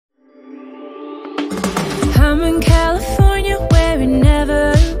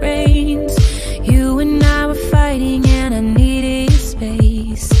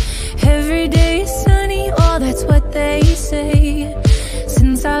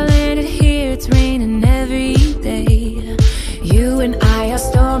find it here, it's raining every day. You and I are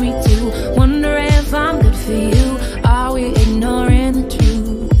stormy too, wonder if I'm good for you. Are we ignoring the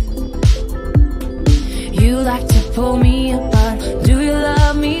truth? You like to pull me apart. Do you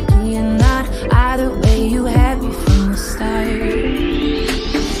love me? Do you not? Either way, you had me from the start.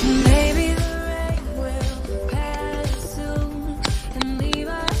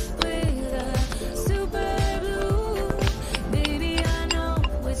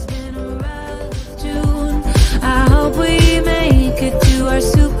 To our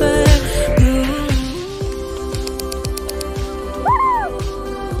super blue.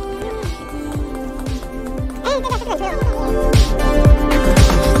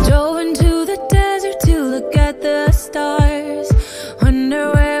 Drove into the desert to look at the stars.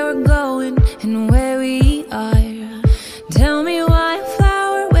 Wonder where we're going and where we are. Tell me why a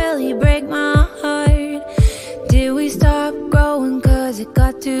flower, will he break my heart? Did we stop growing cause it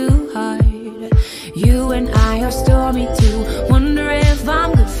got too hard? You and I are stormy too, wonder if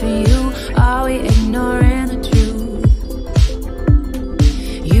I'm good for you. Are we ignoring the truth?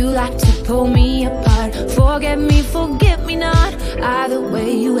 You like to pull me apart. Forget me, forget me not. Either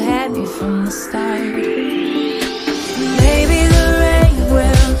way, you had me from the start.